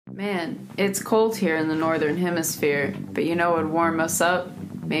Man, it's cold here in the northern hemisphere, but you know what would warm us up?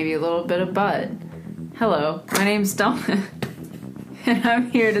 Maybe a little bit of bud. Hello, my name's Donna, and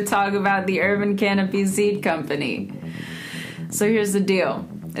I'm here to talk about the Urban Canopy Seed Company. So here's the deal.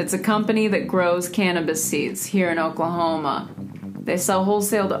 It's a company that grows cannabis seeds here in Oklahoma. They sell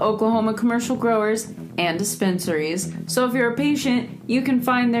wholesale to Oklahoma commercial growers and dispensaries, so if you're a patient, you can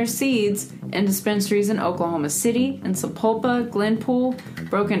find their seeds in dispensaries in Oklahoma City, and Sapulpa, Glenpool,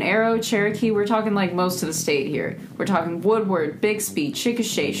 Broken Arrow, Cherokee. We're talking like most of the state here. We're talking Woodward, Bixby,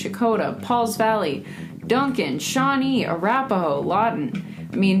 Chickasha, Shakota, Pauls Valley, Duncan, Shawnee, Arapahoe, Lawton.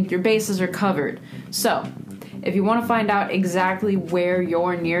 I mean, your bases are covered. So, if you want to find out exactly where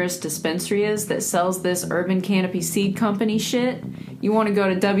your nearest dispensary is that sells this Urban Canopy Seed Company shit, you want to go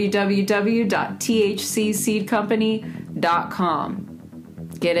to www.thcseedcompany.com.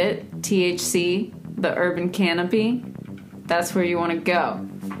 Get it? THC, the Urban Canopy. That's where you want to go.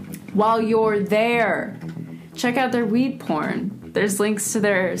 While you're there, check out their weed porn. There's links to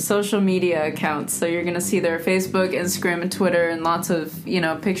their social media accounts, so you're going to see their Facebook, Instagram, and Twitter, and lots of,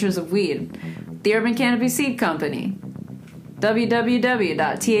 pictures of weed. The Urban Canopy Seed Company.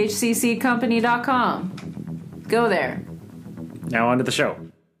 www.thcseedcompany.com. Go there. Now on to the show.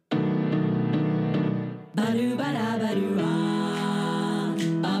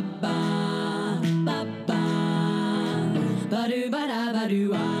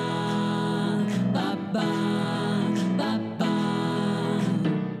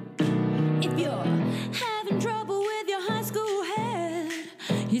 If you're having trouble with your high school head,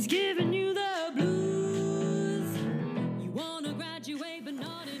 he's giving you the blues. You wanna graduate but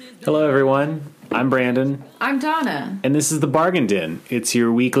not in his... Hello, everyone. I'm Brandon. I'm Donna. And this is The Bargain Den. It's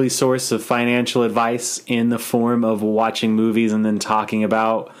your weekly source of financial advice in the form of watching movies and then talking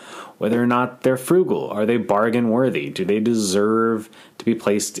about whether or not they're frugal. Are they bargain worthy? Do they deserve to be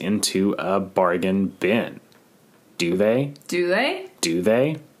placed into a bargain bin? Do they? Do they? Do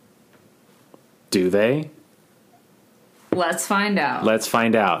they? Do they? Let's find out. Let's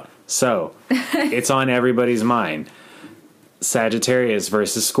find out. So, it's on everybody's mind. Sagittarius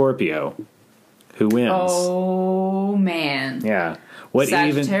versus Scorpio. Who wins? Oh, man. Yeah.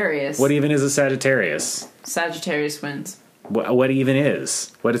 Sagittarius. What even is a Sagittarius? Sagittarius wins. What even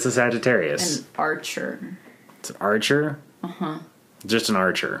is? What is a Sagittarius? An archer. It's an archer? Uh-huh. Just an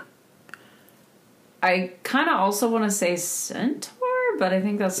archer. I kind of also want to say centaur, but I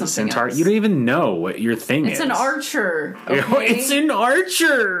think that's something Centaur? else. You don't even know what your thing is. It's an archer, okay? It's an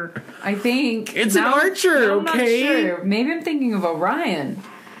archer! I think. It's an archer, now I'm okay? not sure. Maybe I'm thinking of Orion.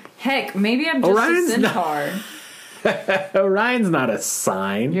 Heck, maybe I'm just Orion's a centaur. Orion's not a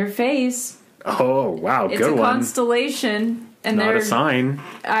sign. Your face. Oh, wow, It's good a one. constellation. And Not a sign.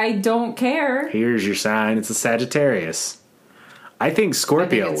 I don't care. Here's your sign. It's a Sagittarius. I think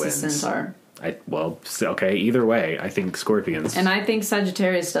Scorpio I think it's wins. a centaur. Okay, either way, I think Scorpions. And I think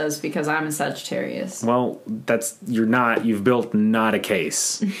Sagittarius does because I'm a Sagittarius. Well, you've built not a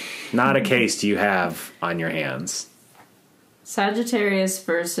case. Not a case do you have on your hands. Sagittarius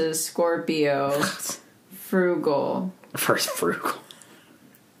versus Scorpio. Frugal. First frugal.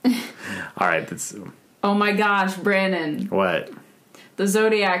 All right, that's... Oh my gosh, Brandon. What? The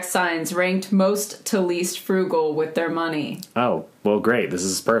Zodiac signs ranked most to least frugal with their money. Oh, well, great. This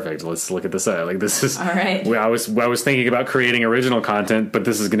is perfect. Let's look at this. This is... All right. I was thinking about creating original content, but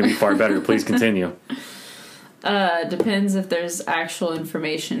this is going to be far better. Please continue. Depends if there's actual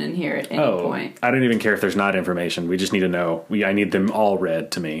information in here at any point. I don't even care if there's not information. We just need to know. I need them all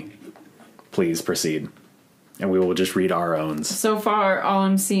read to me. Please proceed. And we will just read our own. So far, all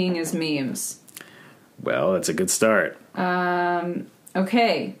I'm seeing is memes. Well, that's a good start.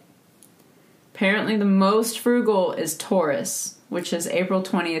 Okay. Apparently the most frugal is Taurus, which is April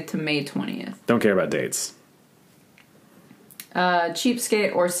 20th to May 20th. Don't care about dates.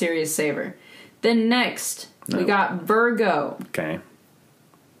 Cheapskate or serious saver. Then next, we got Virgo. Okay.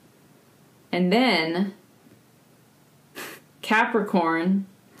 And then Capricorn.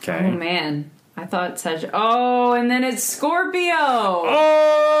 Okay. Oh, man. I thought Sagittarius. Oh, and then it's Scorpio.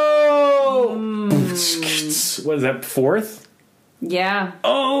 Oh! What is that, fourth? Yeah.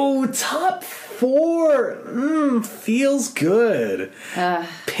 Oh, top four. Feels good.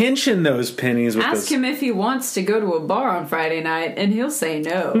 Pinching those pennies with Ask him if he wants to go to a bar on Friday night, and he'll say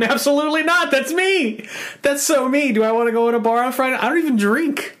no. Absolutely not. That's me. That's so me. Do I want to go to a bar on Friday? I don't even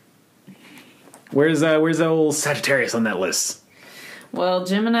drink. Where's that old Sagittarius on that list? Well,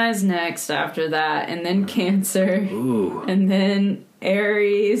 Gemini's next after that, and then Cancer. Ooh. And then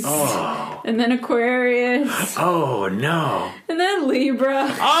Aries. Oh. And then Aquarius. Oh, no. And then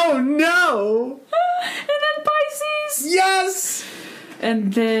Libra. Oh, no. And then Pisces. Yes.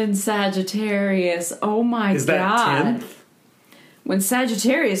 And then Sagittarius. Oh my Is that God. 10th? When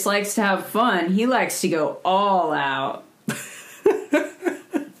Sagittarius likes to have fun, he likes to go all out.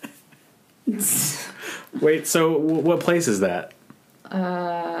 Wait, so what place is that?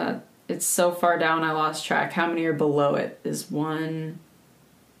 It's so far down I lost track. How many are below it? Is one.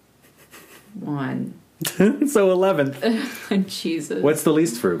 So 11th. Jesus. What's the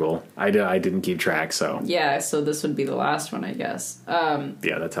least frugal? I didn't keep track, so. Yeah, so this would be the last one, I guess. Yeah,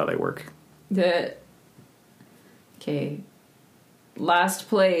 that's how they work. Okay. Last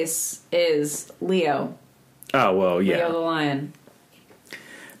place is Leo. Oh, well, yeah. Leo the lion.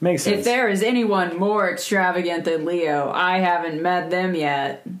 Makes sense. If there is anyone more extravagant than Leo, I haven't met them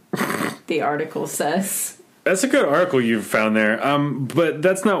yet, the article says. That's a good article you've found there. But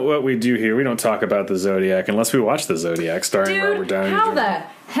that's not what we do here. We don't talk about the Zodiac unless we watch the Zodiac starring Robert Dude, Downey how Jr. the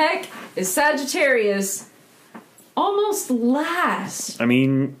heck is Sagittarius almost last? I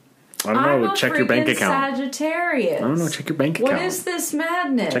mean, I don't know. I'm a Check your bank freaking account. Sagittarius. I don't know. Check your bank account. What is this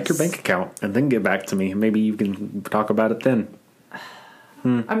madness? Check your bank account and then get back to me. Maybe you can talk about it then.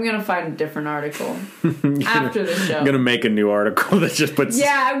 I'm gonna find a different article after the show. I'm gonna make a new article that just puts.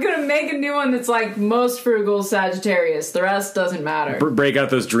 Yeah, I'm gonna make a new one that's like most frugal Sagittarius. The rest doesn't matter. Break out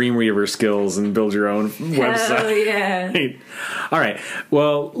those Dreamweaver skills and build your own website. Hell yeah. All right.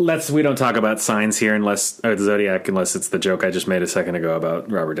 Well, we don't talk about signs here the Zodiac unless it's the joke I just made a second ago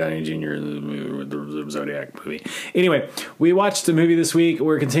about Robert Downey Jr. the Zodiac movie. Anyway, we watched a movie this week.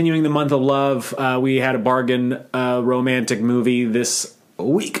 We're continuing the month of love. We had a bargain romantic movie this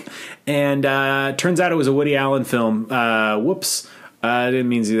week, and turns out it was a Woody Allen film. Whoops. I didn't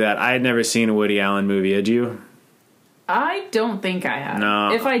mean to do that. I had never seen a Woody Allen movie. Had you? I don't think I have.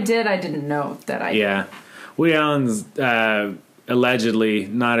 No. If I did, I didn't know that I did. Yeah. Woody Allen's allegedly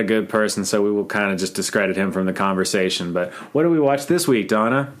not a good person, so we will kind of just discredit him from the conversation. But what did we watch this week,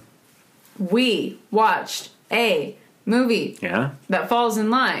 Donna? We watched a movie that falls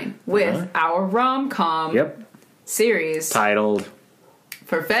in line with our rom-com series titled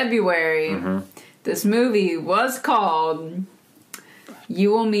for February. This movie was called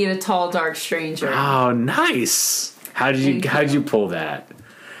You Will Meet a Tall Dark Stranger. Oh, nice. How did you pull that?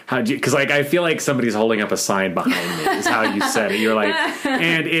 Because I feel like somebody's holding up a sign behind me is how you said it. You're like,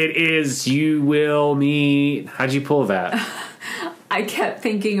 and it is You Will Meet. How'd you pull that? I kept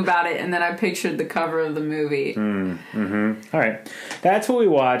thinking about it, and then I pictured the cover of the movie. All right. That's what we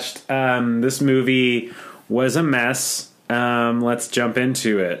watched. This movie was a mess. Let's jump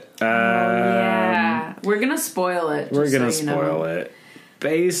into it. Yeah. We're going to spoil it. We're going to spoil it.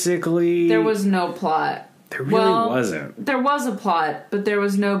 Basically, there was no plot. There really wasn't. There was a plot, but there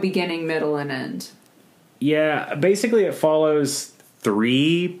was no beginning, middle, and end. Yeah, basically it follows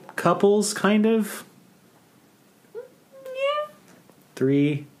 3 couples, kind of. Yeah.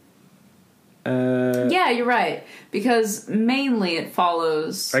 3. Yeah, you're right. Because mainly it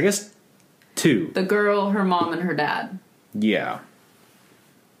follows... I guess 2. The girl, her mom, and her dad. Yeah.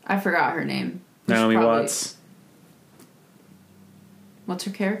 I forgot her name. Naomi Watts. What's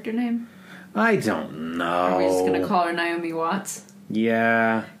her character name? I don't know. Are we just going to call her Naomi Watts?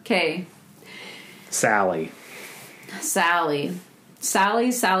 Yeah. Okay. Sally. Sally's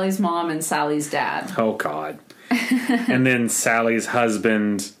mom, and Sally's dad. Oh, God. And then Sally's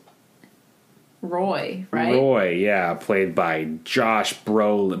husband... Roy, right? Roy, yeah, played by Josh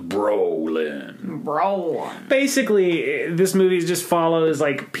Brolin. Basically, this movie just follows,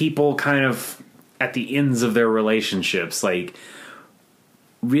 like, people kind of at the ends of their relationships. Like,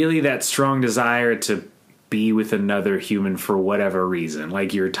 really that strong desire to be with another human for whatever reason.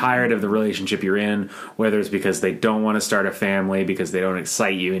 Like, you're tired of the relationship you're in, whether it's because they don't want to start a family, because they don't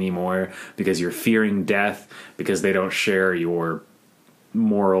excite you anymore, because you're fearing death, because they don't share your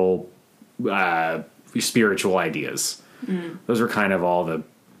moral, spiritual ideas. Those are kind of all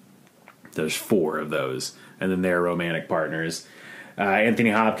there's 4 of those, and then their romantic partners. Anthony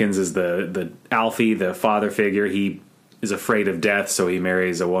Hopkins is the Alfie, the father figure. He is afraid of death, so he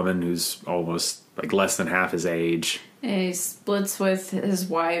marries a woman who's almost like less than half his age. And he splits with his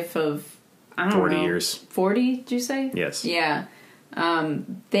wife of, I don't know. 40 years. 40, did you say? Yes. Yeah.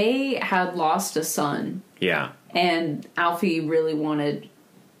 They had lost a son. Yeah. And Alfie really wanted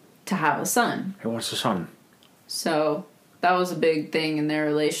to have a son. He wants a son. So that was a big thing in their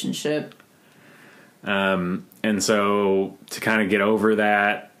relationship. And so to kind of get over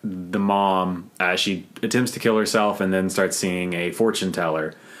that, the mom, she attempts to kill herself and then starts seeing a fortune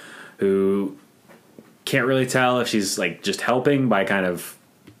teller who can't really tell if she's like just helping by kind of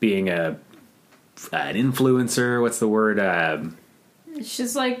being an influencer. What's the word?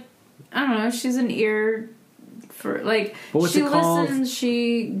 She's like, I don't know, she's an ear for like What's she it called? listens,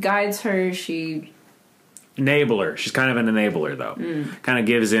 she guides her, she Enabler. She's kind of an enabler, though. Kind of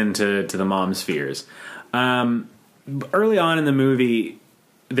gives in to the mom's fears. Early on in the movie,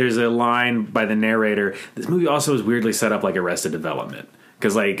 there's a line by the narrator. This movie also is weirdly set up like Arrested Development.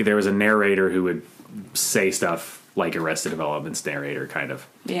 Because, like, there was a narrator who would say stuff like Arrested Development's narrator, kind of.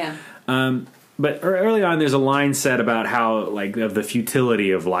 yeah. But early on, there's a line said about how, like, of the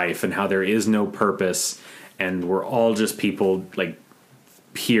futility of life and how there is no purpose and we're all just people, like,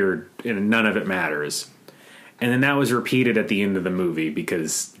 here and none of it matters. And then that was repeated at the end of the movie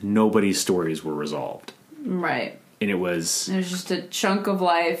because nobody's stories were resolved. Right. And it was just a chunk of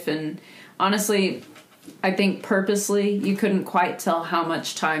life, and honestly, I think purposely you couldn't quite tell how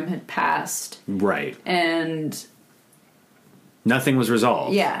much time had passed. right. And Nothing was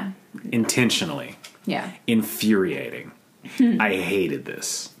resolved. yeah. Intentionally. Yeah. Infuriating. I hated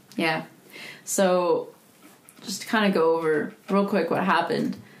this. Yeah. So just to kind of go over real quick what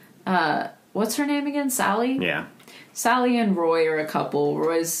happened. What's her name again? Sally? Yeah. Sally and Roy are a couple.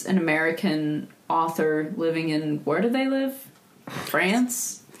 Roy's an American author living in, where do they live?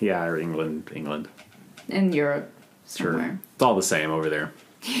 France? Yeah, or England. In Europe. Sure. Somewhere. It's all the same over there.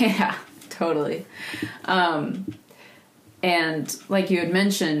 Yeah, totally. And like you had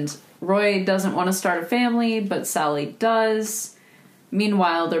mentioned, Roy doesn't want to start a family, but Sally does.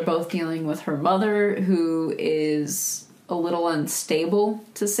 Meanwhile, they're both dealing with her mother, who is a little unstable,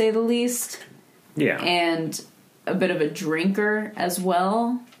 to say the least. Yeah. And a bit of a drinker as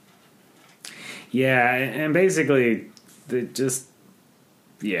well. Yeah, and basically, keep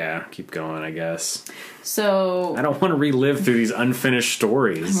going, I guess. So... I don't want to relive through these unfinished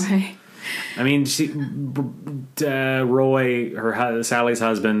stories. Right. I mean, Roy, Sally's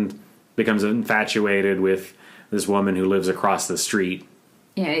husband, becomes infatuated with this woman who lives across the street.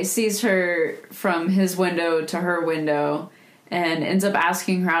 Yeah, he sees her from his window to her window and ends up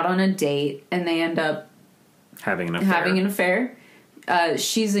asking her out on a date, and they end up Having an affair.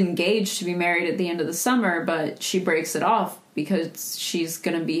 She's engaged to be married at the end of the summer, but she breaks it off because she's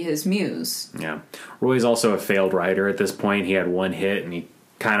going to be his muse. Yeah. Roy's also a failed writer at this point. He had one hit, and he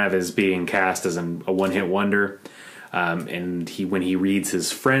kind of is being cast as a one-hit wonder. And when he reads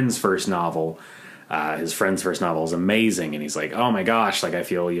his friend's first novel is amazing, and he's like, oh my gosh, like I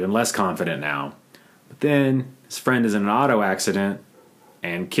feel even less confident now. But then his friend is in an auto accident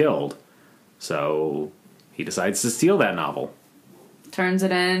and killed. So he decides to steal that novel. Turns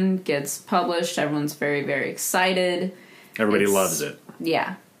it in, gets published. Everyone's very, very excited. Everybody loves it.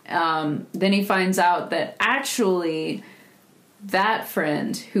 Yeah. Then he finds out that actually that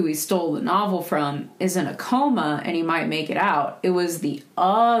friend who he stole the novel from is in a coma and he might make it out. It was the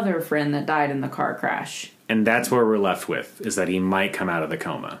other friend that died in the car crash. And that's where we're left with, is that he might come out of the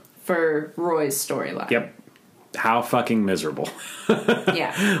coma. For Roy's storyline. Yep. How fucking miserable.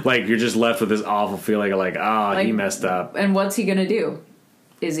 Yeah. Like, you're just left with this awful feeling of like, he messed up. And what's he gonna do?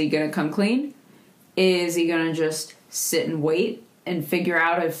 Is he gonna come clean? Is he gonna just sit and wait and figure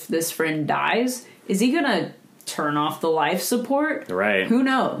out if this friend dies? Is he gonna turn off the life support? Right. Who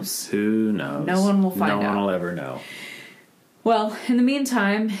knows? Who knows? No one will find out. No one will ever know. Well, in the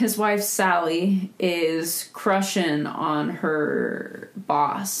meantime, his wife Sally is crushing on her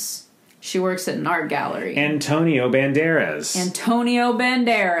boss. She works at an art gallery. Antonio Banderas.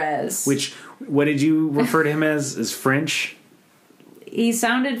 Which, what did you refer to him as? As French? He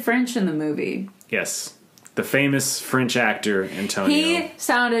sounded French in the movie. Yes. The famous French actor, Antonio. He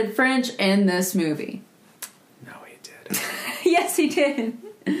sounded French in this movie. No, he did. Yes, he did.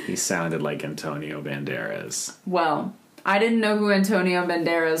 He sounded like Antonio Banderas. Well, I didn't know who Antonio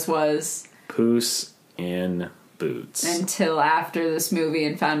Banderas was. Puss in Boots. Until after this movie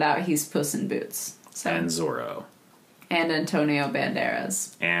and found out he's Puss in Boots. So. And Zorro. And Antonio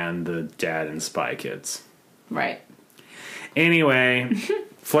Banderas. And the dad in Spy Kids. Right. Anyway,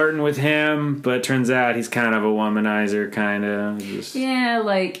 flirting with him, but turns out he's kind of a womanizer, kind of. Yeah,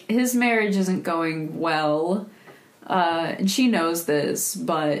 like, his marriage isn't going well. And she knows this,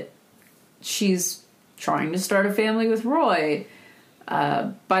 but she's trying to start a family with Roy.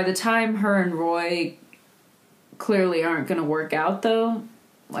 By the time her and Roy clearly aren't going to work out, though,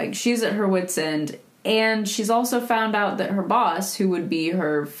 like, she's at her wit's end. And she's also found out that her boss, who would be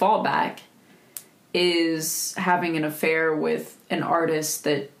her fallback, is having an affair with an artist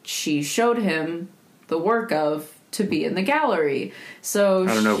that she showed him the work of to be in the gallery. So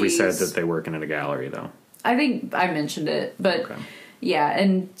I don't know if we said that they work in a gallery, though. I think I mentioned it, but okay. Yeah,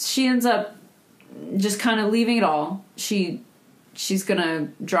 and she ends up just kind of leaving it all. She's gonna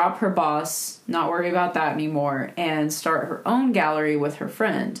drop her boss, not worry about that anymore, and start her own gallery with her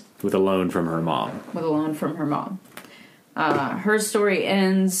friend. With a loan from her mom. Her story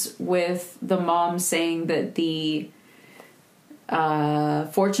ends with the mom saying that the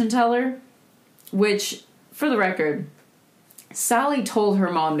fortune teller, which, for the record, Sally told her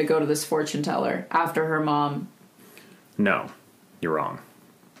mom to go to this fortune teller after her mom... No, you're wrong.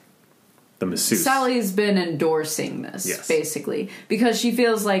 The masseuse. Sally's been endorsing this, yes. basically, because she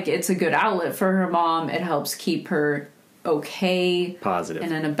feels like it's a good outlet for her mom. It helps keep her okay. Positive.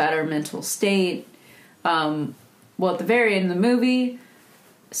 And in a better mental state. Well, at the very end of the movie,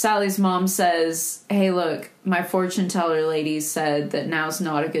 Sally's mom says, hey, look, my fortune teller lady said that now's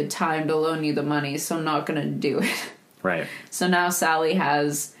not a good time to loan you the money, so I'm not going to do it. Right. So now Sally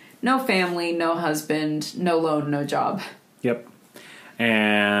has no family, no husband, no loan, no job. Yep.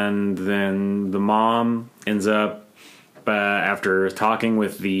 And then the mom ends up, after talking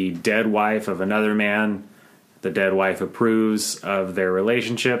with the dead wife of another man, the dead wife approves of their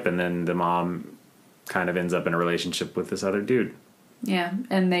relationship, and then the mom kind of ends up in a relationship with this other dude. Yeah,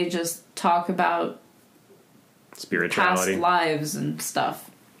 and they just talk about spirituality, past lives and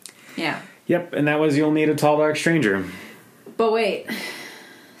stuff. Yeah. Yep, and that was You'll Meet a Tall Dark Stranger. But wait,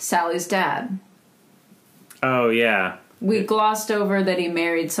 Sally's dad. Oh, yeah. We glossed over that he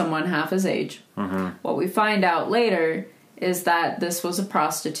married someone half his age. Mm-hmm. What we find out later is that this was a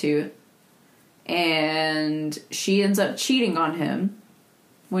prostitute, and she ends up cheating on him.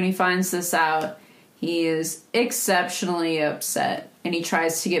 When he finds this out, he is exceptionally upset, and he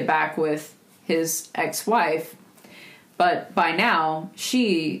tries to get back with his ex-wife. But by now,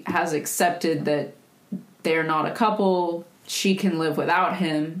 she has accepted that they're not a couple, she can live without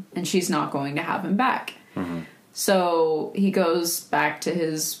him, and she's not going to have him back. Mm-hmm. So he goes back to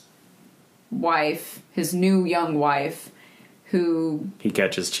his wife, his new young wife, who... He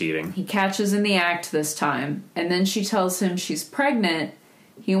catches cheating. He catches in the act this time. And then she tells him she's pregnant.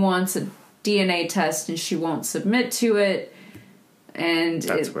 He wants a DNA test and she won't submit to it. And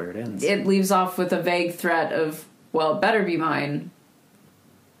that's where it ends. It leaves off with a vague threat of, well, it better be mine. ...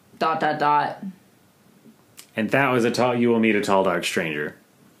 And that was You Will Meet a Tall Dark Stranger.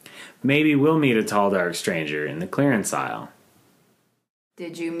 Maybe we'll meet a tall dark stranger in the clearance aisle.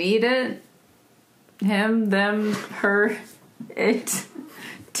 Did you meet it? Him, them, her, it?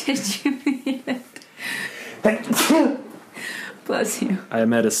 Did you meet it? Bless you. I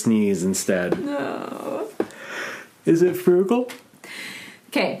met a sneeze instead. No. Is it frugal?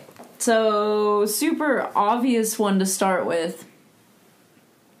 Okay, so super obvious one to start with.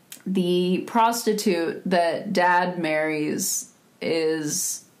 The prostitute that Dad marries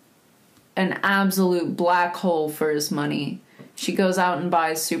is an absolute black hole for his money. She goes out and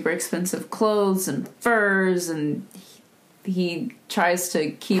buys super expensive clothes and furs, and he tries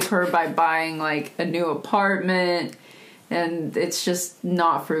to keep her by buying like a new apartment, and it's just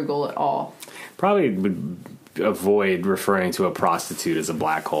not frugal at all. Probably would avoid referring to a prostitute as a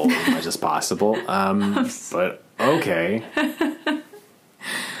black hole as much as possible. But okay.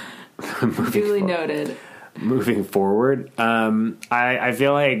 Duly noted. Moving forward, I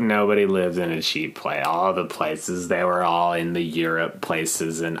feel like nobody lived in a cheap place. All the places, they were all in the Europe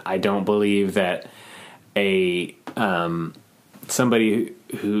places, and I don't believe that a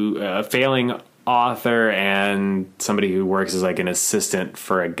failing author and somebody who works as like an assistant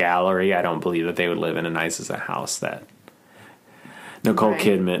for a gallery, I don't believe that they would live in as nice as a house that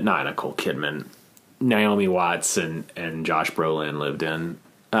Naomi Watts and Josh Brolin lived in.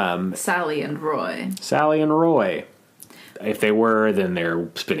 Sally and Roy. If they were, then they're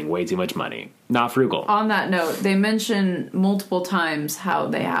spending way too much money. Not frugal. On that note, they mention multiple times how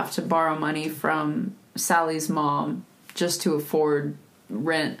they have to borrow money from Sally's mom just to afford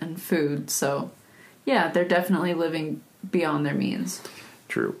rent and food. So, yeah, they're definitely living beyond their means.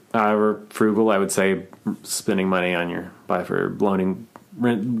 True. However, frugal, I would say spending money on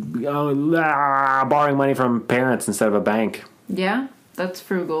borrowing money from parents instead of a bank. Yeah, that's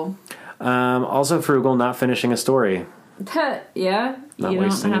frugal. Also frugal, not finishing a story. Yeah, not you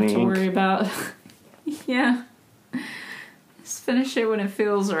don't have to ink. worry about. Yeah, just finish it when it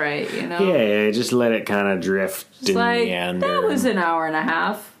feels right. Yeah, just let it kind of drift and like, meander. That was an hour and a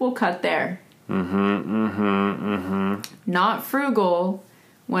half. We'll cut there. Not frugal.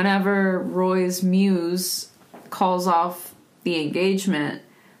 Whenever Roy's muse calls off the engagement,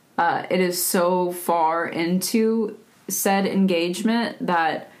 it is so far into said engagement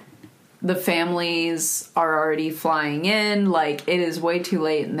that the families are already flying in. Like, it is way too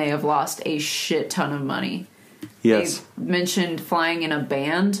late and they have lost a shit ton of money. Yes. They mentioned flying in a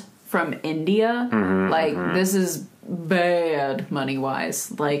band from India. Mm-hmm, This is bad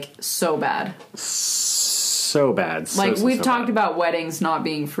money-wise. Like, so bad. so bad. Like, so we've talked bad. about weddings not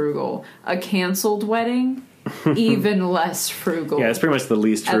being frugal. A canceled wedding, even less frugal. Yeah, it's pretty much the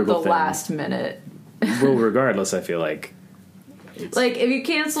least at frugal the thing. last minute. Well, regardless, I feel like. Like, if you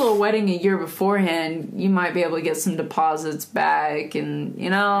cancel a wedding a year beforehand, you might be able to get some deposits back, and, you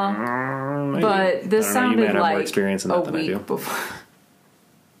know. Maybe. But this I don't know, you sounded might have more like experience in a that than I do. week before.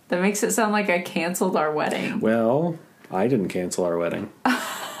 That makes it sound like I canceled our wedding. Well, I didn't cancel our wedding.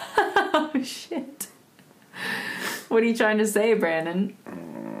 Oh, shit. What are you trying to say, Brandon?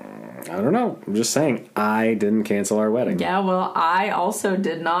 I don't know. I'm just saying, I didn't cancel our wedding. Yeah, well, I also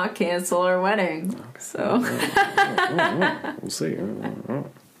did not cancel our wedding. So. We'll see.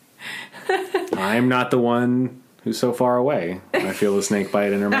 I'm not the one who's so far away. I feel the snake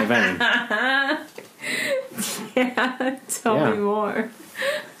bite enter my vein. Yeah, tell me more.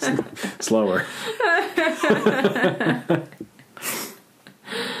 Slower.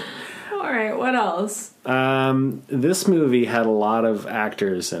 All right, what else? This movie had a lot of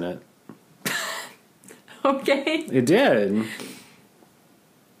actors in it. Okay. It did.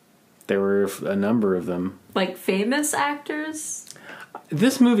 There were a number of them. Like famous actors?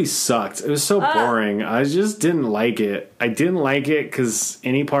 This movie sucked. It was so boring. I just didn't like it. I didn't like it because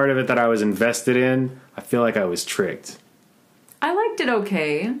any part of it that I was invested in, I feel like I was tricked. I liked it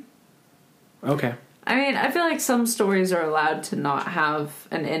okay. Okay. I mean, I feel like some stories are allowed to not have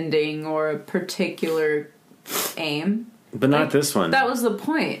an ending or a particular aim. But not Like, this one. That was the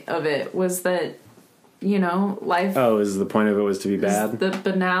point of it, was that, you know, life Oh, is the point of it was to be is bad? the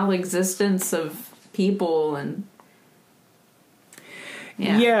banal existence of people and...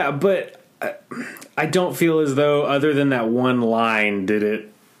 Yeah, but I don't feel as though, other than that one line, did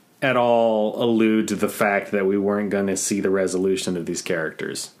it at all allude to the fact that we weren't going to see the resolution of these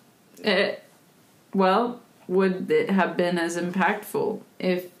characters. Well, would it have been as impactful?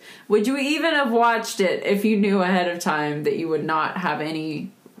 Would you even have watched it if you knew ahead of time that you would not have any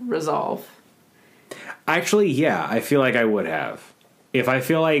resolve? Actually, yeah, I feel like I would have. If I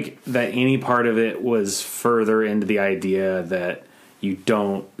feel like that any part of it was further into the idea that you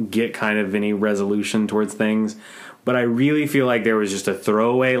don't get kind of any resolution towards things. But I really feel like there was just a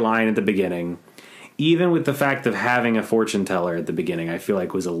throwaway line at the beginning. Even with the fact of having a fortune teller at the beginning, I feel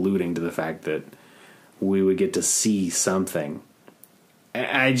like was alluding to the fact that we would get to see something.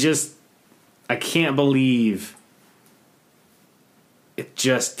 I can't believe it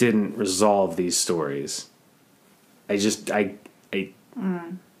just didn't resolve these stories. I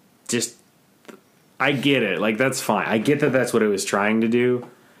get it. Like, that's fine. I get that that's what it was trying to do,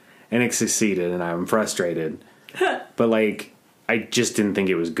 and it succeeded, and I'm frustrated. But, like, I just didn't think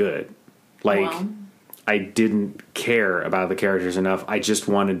it was good. Like, Well. I didn't care about the characters enough. I just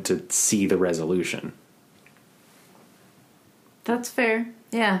wanted to see the resolution. That's fair.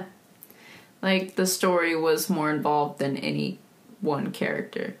 Yeah. Like, the story was more involved than any one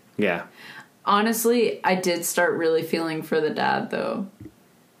character. Yeah. Honestly, I did start really feeling for the dad, though.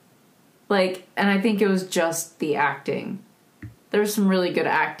 Like, and I think it was just the acting. There was some really good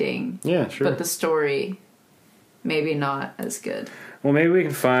acting. Yeah, sure. But the story, maybe not as good. Well, maybe we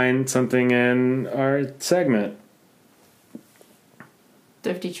can find something in our segment.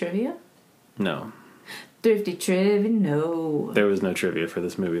 Thrifty Trivia? No. Thrifty Trivia, no. There was no trivia for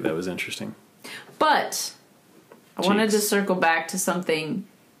this movie that was interesting. But I wanted to Cheeks. circle back to something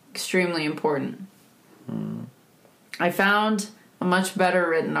extremely important. I found a much better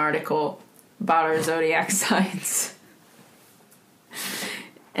written article about our zodiac signs.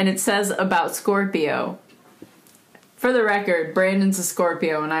 And it says about Scorpio. For the record, Brandon's a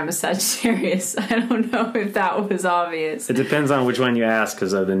Scorpio and I'm a Sagittarius. I don't know if that was obvious. It depends on which one you ask,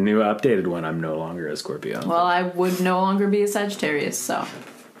 because of the new updated one, I'm no longer a Scorpio. Well, I would no longer be a Sagittarius, so.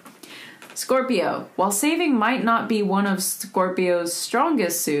 Scorpio. While saving might not be one of Scorpio's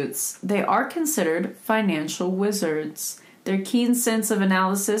strongest suits, they are considered financial wizards. Their keen sense of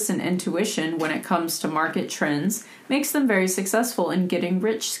analysis and intuition when it comes to market trends makes them very successful in getting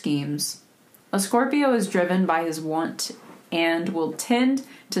rich schemes. A Scorpio is driven by his want and will tend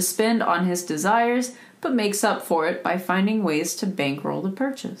to spend on his desires, but makes up for it by finding ways to bankroll the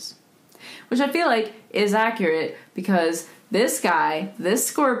purchase. Which I feel like is accurate, because this guy, this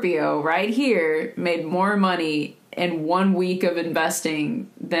Scorpio right here, made more money in 1 week of investing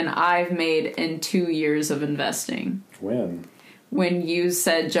than I've made in 2 years of investing. When? When you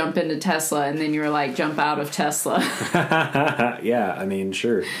said jump into Tesla and then you were like, jump out of Tesla. Yeah, I mean,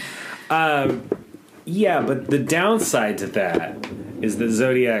 sure. Yeah, but the downside to that is that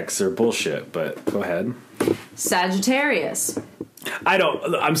Zodiacs are bullshit, but go ahead. Sagittarius.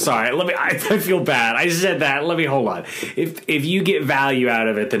 I'm sorry. I feel bad. I said that. Hold on. If you get value out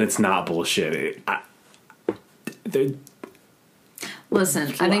of it, then it's not bullshit.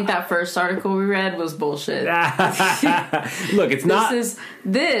 Listen, I think that first article we read was bullshit. Look, it's not.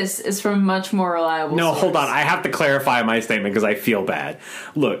 This is from much more reliable. No, source. hold on. I have to clarify my statement because I feel bad.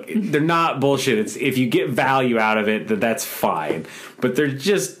 Look, they're not bullshit. It's if you get value out of it, that's fine. But they're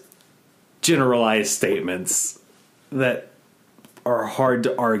just generalized statements that are hard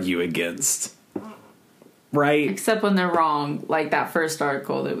to argue against. Right? Except when they're wrong, like that first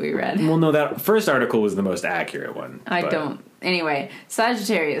article that we read. Well, no, that first article was the most accurate one. Anyway,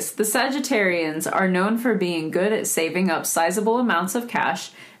 Sagittarius. The Sagittarians are known for being good at saving up sizable amounts of cash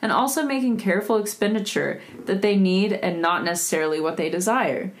and also making careful expenditure that they need and not necessarily what they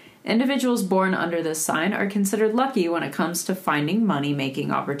desire. Individuals born under this sign are considered lucky when it comes to finding money-making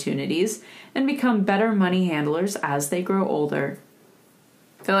opportunities and become better money handlers as they grow older.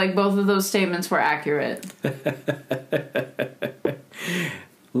 I feel like both of those statements were accurate.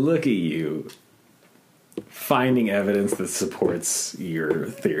 Look at you. Finding evidence that supports your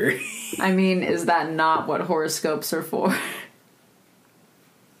theory. I mean, is that not what horoscopes are for?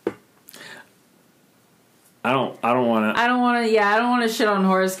 I don't want to shit on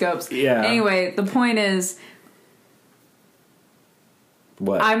horoscopes. Yeah. Anyway, the point is,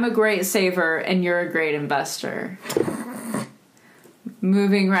 what? I'm a great saver and you're a great investor.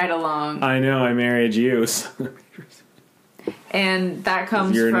 Moving right along. I know, I married you. And that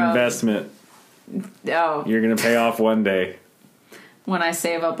comes You're from... an investment. Oh. You're going to pay off one day. When I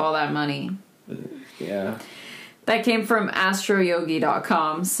save up all that money. Yeah. That came from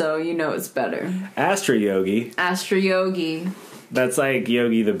astroyogi.com, so you know it's better. Astro Yogi. Astro Yogi. That's like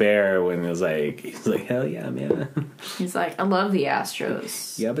Yogi the Bear when he's like, hell yeah, man. He's like, I love the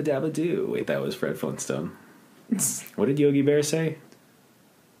Astros. Yabba dabba doo. Wait, that was Fred Flintstone. What did Yogi Bear say?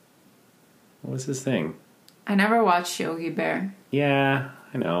 What was his thing? I never watched Yogi Bear. Yeah,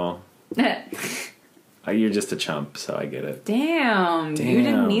 I know. You're just a chump, so I get it. Damn. You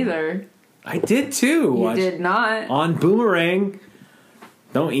didn't either. I did too. You did not. On Boomerang.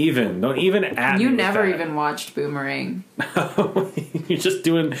 Don't even at me. You never even watched Boomerang. You're just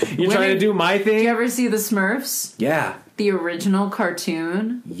doing. You're trying to do my thing. Did you ever see the Smurfs? Yeah. The original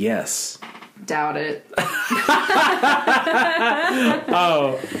cartoon? Yes. Doubt it.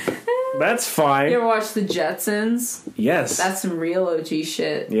 Oh, that's fine. You ever watch the Jetsons? Yes. That's some real OG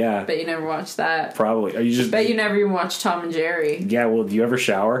shit. Yeah. Bet you never watched that. Probably. Are you just? Bet you never even watched Tom and Jerry. Yeah. Well, do you ever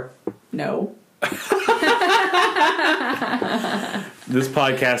shower? No. This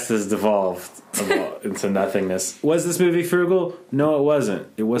podcast has devolved into nothingness. Was this movie frugal? No, it wasn't.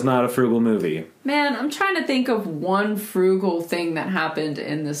 It was not a frugal movie. Man, I'm trying to think of one frugal thing that happened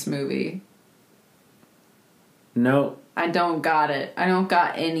in this movie. No. I don't got it. I don't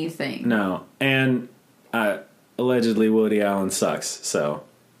got anything. No. And allegedly Woody Allen sucks, so.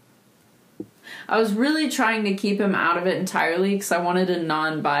 I was really trying to keep him out of it entirely because I wanted a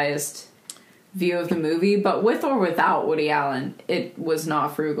non-biased view of the movie, but with or without Woody Allen, it was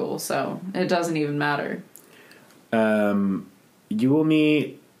not frugal, so it doesn't even matter. You will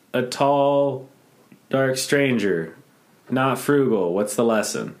meet a tall, dark stranger. Not frugal. What's the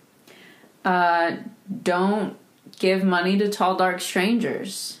lesson? Don't give money to tall, dark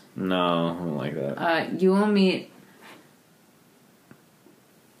strangers. No, I don't like that. You will meet...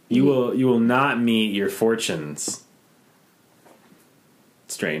 You will not meet your fortunes,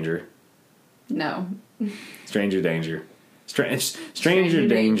 stranger. No. Stranger danger. Stranger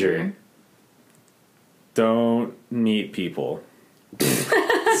danger. Don't meet people.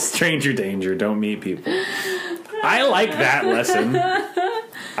 Stranger danger. Don't meet people. I like that lesson.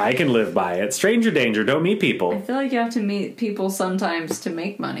 I can live by it. Stranger danger. Don't meet people. I feel like you have to meet people sometimes to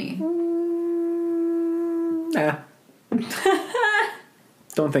make money. Nah.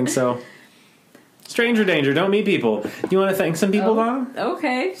 Don't think so. Stranger danger. Don't meet people. You want to thank some people, Donna?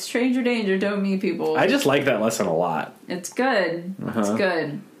 Okay. Stranger danger. Don't meet people. I just like that lesson a lot. It's good. It's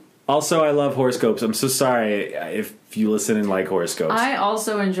good. Also, I love horoscopes. I'm so sorry if you listen and like horoscopes. I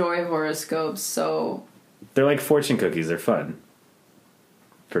also enjoy horoscopes, so... They're like fortune cookies. They're fun.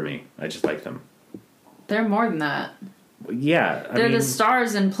 For me. I just like them. They're more than that. Yeah. They're the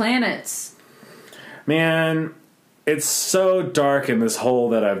stars and planets. Man, it's so dark in this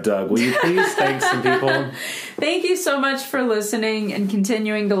hole that I've dug. Will you please thank some people? Thank you so much for listening and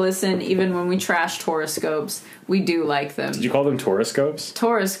continuing to listen even when we trashed horoscopes. We do like them. Did you call them toroscopes?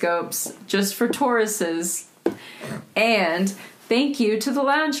 Toroscopes, just for Tauruses. And thank you to the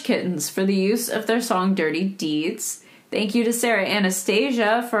Lounge Kittens for the use of their song Dirty Deeds. Thank you to Sarah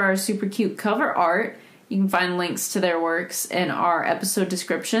Anastasia for our super cute cover art. You can find links to their works in our episode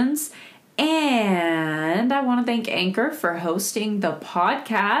descriptions. And I want to thank Anchor for hosting the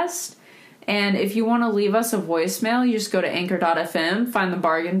podcast. And if you want to leave us a voicemail, you just go to anchor.fm, find the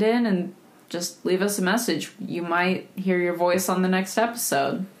bargain bin, and just leave us a message. You might hear your voice on the next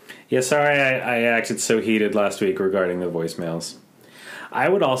episode. Yeah, sorry I acted so heated last week regarding the voicemails. I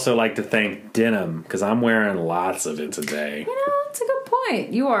would also like to thank denim, because I'm wearing lots of it today. You know, it's a good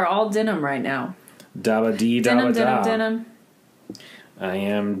point. You are all denim right now. Dabba dee Denim, dabba da. denim. I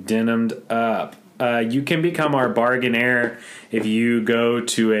am denimed up. You can become our bargainaire if you go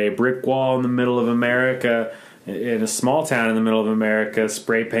to a brick wall in the middle of America, in a small town in the middle of America,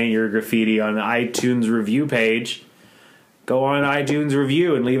 spray paint your graffiti on the iTunes review page. Go on iTunes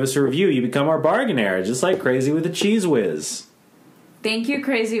review and leave us a review. You become our bargainaire, just like Crazy with the Cheese Whiz. Thank you,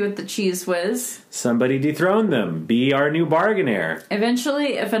 Crazy with the Cheese Whiz. Somebody dethrone them. Be our new bargainaire.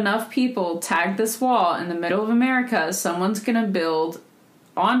 Eventually, if enough people tag this wall in the middle of America, someone's going to build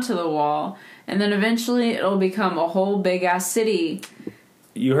onto the wall, and then eventually it'll become a whole big-ass city.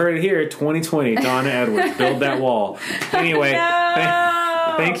 You heard it here, 2020, Donna Edwards. Build that wall. Anyway,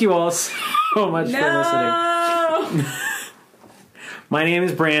 No! thank you all so much for listening. My name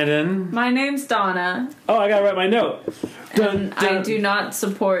is Brandon. My name's Donna. Oh, I gotta write my note. And I do not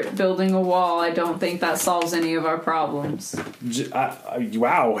support building a wall. I don't think that solves any of our problems.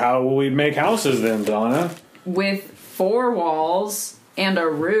 Wow, how will we make houses then, Donna? With 4 walls and a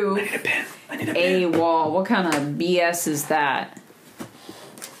roof. I need a pen. A wall. What kind of BS is that?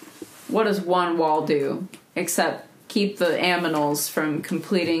 What does one wall do? Except keep the aminals from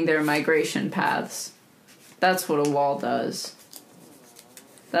completing their migration paths. That's what a wall does.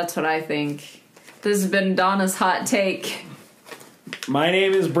 That's what I think. This has been Donna's Hot Take. My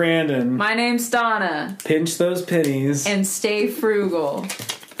name is Brandon. My name's Donna. Pinch those pennies. And stay frugal.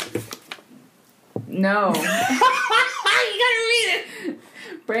 No. You gotta read it.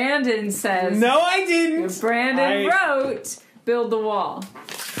 Brandon says... No, I didn't. Brandon wrote, build the wall.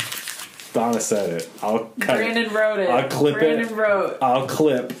 Donna said it. I'll cut Brandon it. wrote it. I'll clip Brandon it. wrote. I'll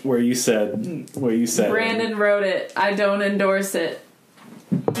clip where you said Brandon wrote it. I don't endorse it.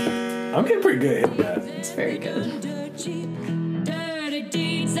 I'm getting pretty good at that. It's very good. Dirty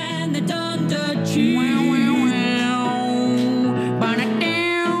deeds and the done dirt cheap.